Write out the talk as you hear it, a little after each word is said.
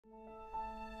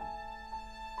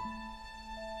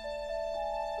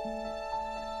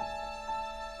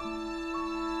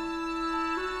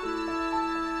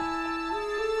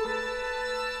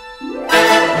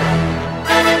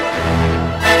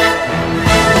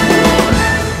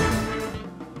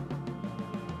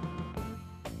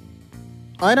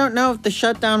I don't know if the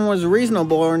shutdown was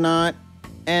reasonable or not,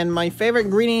 and my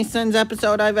favorite Greenie Sins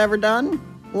episode I've ever done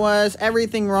was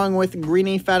Everything Wrong with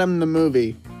Greenie Fathom the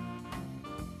Movie.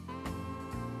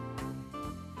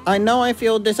 I know I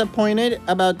feel disappointed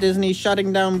about Disney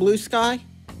shutting down Blue Sky.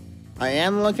 I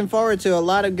am looking forward to a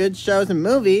lot of good shows and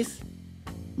movies.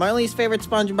 My least favorite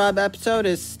SpongeBob episode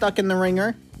is Stuck in the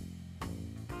Ringer.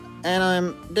 And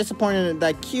I'm disappointed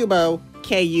that Kubo,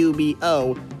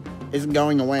 K-U-B-O, is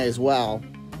going away as well.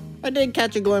 I did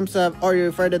catch a glimpse of Are You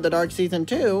Afraid of the Dark Season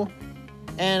 2,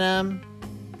 and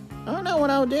I don't know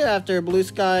what I'll do after Blue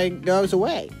Sky goes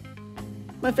away.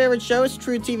 My favorite show is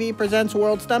True TV Presents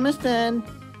World's Dumbest, and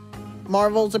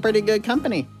Marvel's a pretty good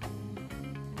company.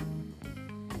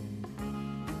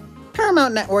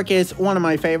 Paramount Network is one of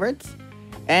my favorites,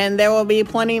 and there will be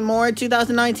plenty more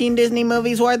 2019 Disney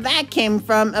movies where that came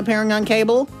from appearing on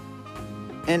cable.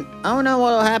 And I don't know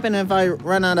what will happen if I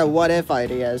run out of what-if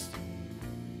ideas.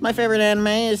 My favorite anime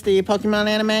is the Pokemon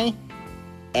anime.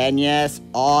 And yes,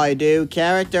 I do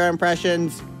character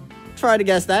impressions. Try to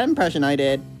guess that impression I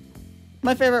did.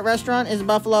 My favorite restaurant is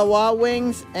Buffalo Wild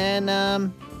Wings, and I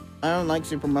don't like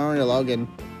Super Mario Logan.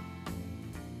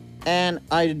 And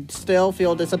I still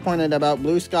feel disappointed about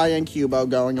Blue Sky and Kubo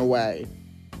going away.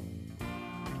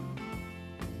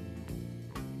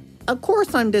 Of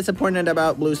course I'm disappointed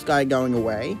about Blue Sky going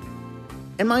away.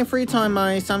 In my free time,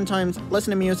 I sometimes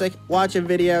listen to music, watch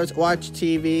videos, watch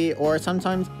TV, or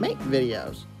sometimes make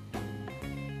videos.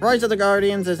 Rise of the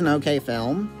Guardians is an okay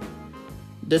film.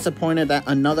 Disappointed that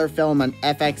another film on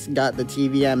FX got the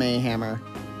TVMA hammer.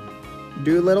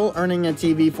 Doolittle earning a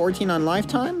TV 14 on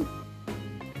Lifetime?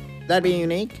 That'd be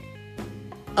unique.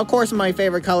 Of course, my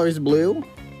favorite color is blue.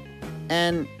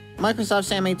 And Microsoft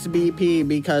Sam hates BP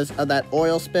because of that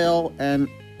oil spill, and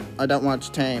I don't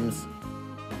watch Thames.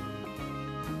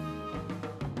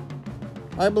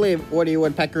 I believe Woody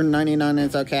Woodpecker 99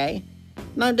 is okay.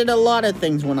 And I did a lot of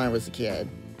things when I was a kid.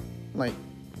 Like,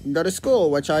 go to school,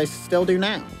 which I still do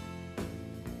now.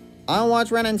 I'll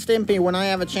watch Ren and Stimpy when I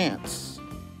have a chance.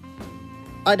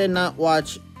 I did not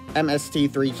watch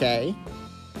MST3K.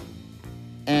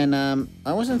 And,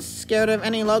 I wasn't scared of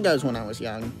any logos when I was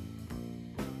young.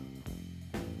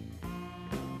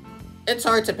 It's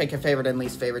hard to pick a favorite and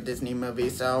least favorite Disney movie,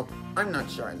 so I'm not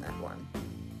sure on that one.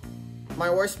 My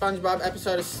worst SpongeBob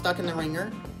episode is Stuck in the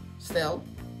Ringer, still.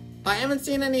 I haven't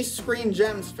seen any Screen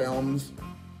Gems films,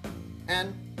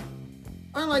 and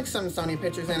I like some Sony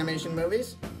Pictures animation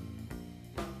movies.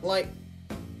 Like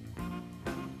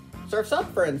Surf's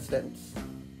Up, for instance.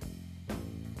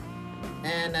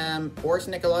 And, worst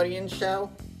Nickelodeon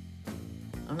show?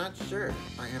 I'm not sure.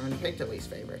 I haven't picked a least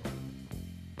favorite.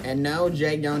 And no,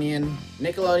 Jagonian,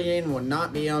 Nickelodeon will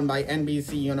not be owned by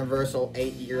NBC Universal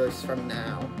 8 years from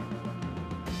now.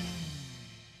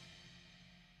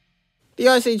 The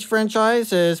Ice Age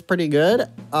franchise is pretty good.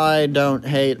 I don't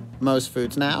hate most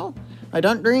foods now. I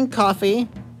don't drink coffee.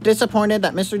 Disappointed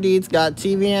that Mr. Deeds got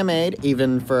TVMA'd,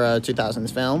 even for a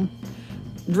 2000s film.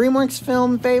 DreamWorks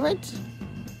film favorite?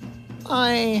 I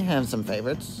have some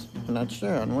favorites. I'm not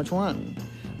sure on which one.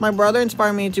 My brother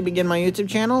inspired me to begin my YouTube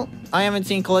channel. I haven't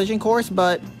seen Collision Course,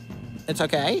 but it's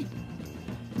okay.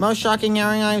 Most shocking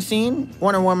airing I've seen,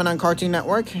 Wonder Woman on Cartoon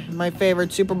Network. My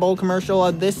favorite Super Bowl commercial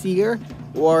of this year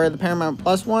were the Paramount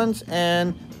Plus ones,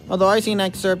 and although I've seen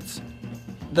excerpts,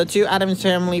 the two Addams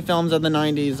Family films of the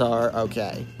 90s are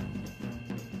okay.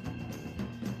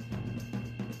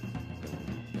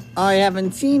 I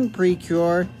haven't seen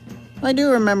Precure. I do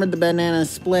remember the Banana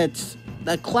Splits,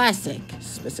 the classic,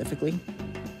 specifically.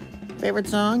 Favorite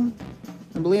song?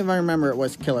 I believe I remember it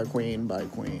was Killer Queen by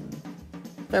Queen.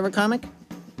 Favorite comic?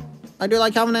 I do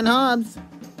like Calvin and Hobbes.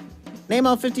 Name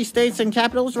all 50 states and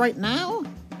capitals right now?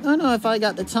 I don't know if I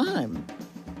got the time.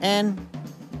 And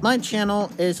my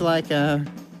channel is like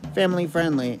family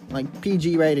friendly, like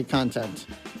PG rated content.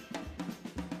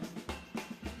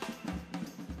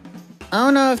 I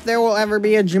don't know if there will ever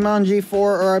be a Jumanji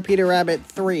 4 or a Peter Rabbit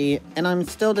 3, and I'm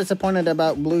still disappointed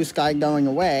about Blue Sky going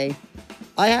away.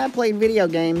 I have played video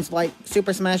games like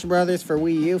Super Smash Bros. For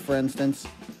Wii U, for instance.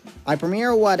 I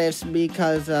premiere What Ifs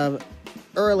because of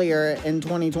earlier in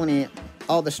 2020,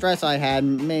 all the stress I had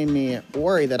made me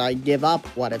worry that I'd give up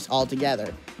What Ifs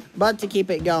altogether. But to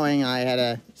keep it going, I had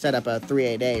to set up a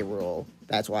 3-a-day rule.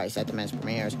 That's why I set them as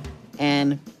premieres.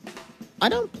 And I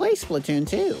don't play Splatoon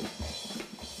 2.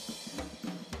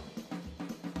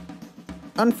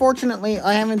 Unfortunately,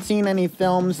 I haven't seen any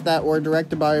films that were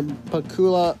directed by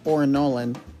Pakula or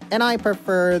Nolan, and I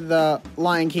prefer The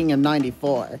Lion King of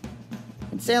 '94.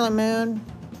 And Sailor Moon,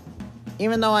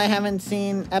 even though I haven't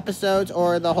seen episodes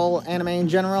or the whole anime in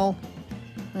general,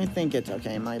 I think it's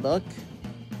okay in my book.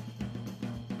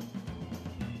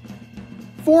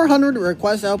 400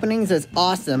 request openings is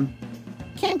awesome.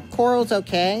 Camp Coral's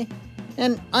okay,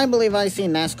 and I believe I've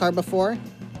seen NASCAR before.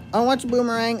 I watch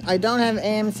Boomerang. I don't have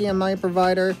AMC on my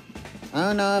provider. I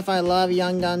don't know if I love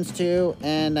Young Guns too,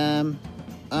 and I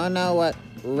don't know what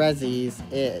Rezzies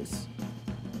is.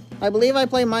 I believe I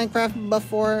played Minecraft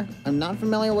before. I'm not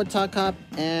familiar with Tuck Hop,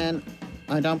 and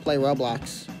I don't play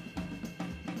Roblox.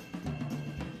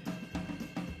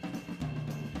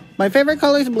 My favorite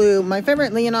color is blue. My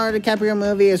favorite Leonardo DiCaprio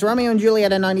movie is Romeo and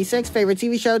Juliet at 96. Favorite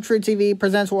TV show, True TV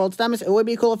presents World's Dumbest. It would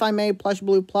be cool if I made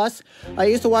Plushblue Plus. I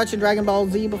used to watch Dragon Ball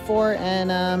Z before,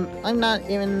 and I'm not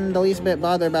even the least bit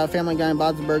bothered about Family Guy and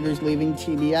Bob's Burgers leaving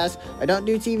TBS. I don't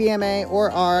do TVMA or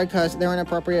R because they're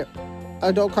inappropriate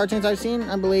adult cartoons I've seen.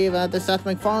 I believe the Seth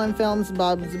MacFarlane films,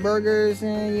 Bob's Burgers,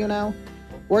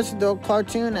 worst adult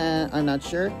cartoon, I'm not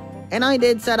sure. And I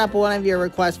did set up one of your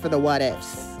requests for the what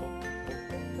ifs.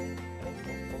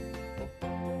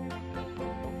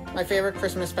 My favorite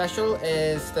Christmas special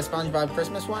is the SpongeBob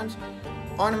Christmas ones.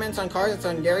 Ornaments on cars, it's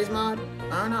on Gary's Mod.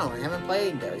 I don't know, I haven't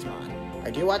played Gary's Mod. I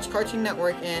do watch Cartoon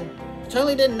Network, and I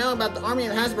totally didn't know about the Army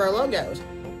of Hasbro logos.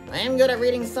 I am good at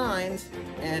reading signs,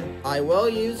 and I will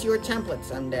use your template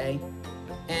someday.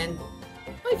 And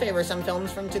my favorite some films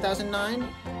from 2009,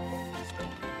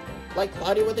 like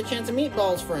Cloudy with a Chance of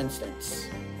Meatballs, for instance.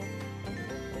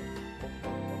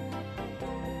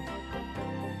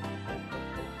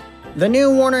 The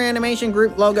new Warner Animation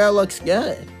Group logo looks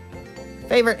good.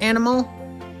 Favorite animal?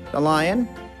 The lion.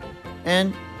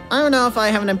 And I don't know if I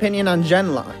have an opinion on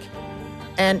Genlock.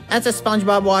 And as a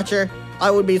SpongeBob watcher, I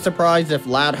would be surprised if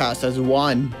Loud House has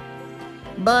won.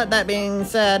 But that being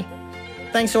said,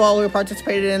 thanks to all who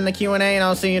participated in the Q&A, and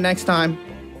I'll see you next time.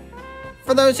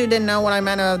 For those who didn't know what I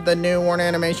meant of the new Warner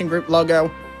Animation Group logo,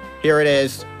 here it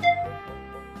is.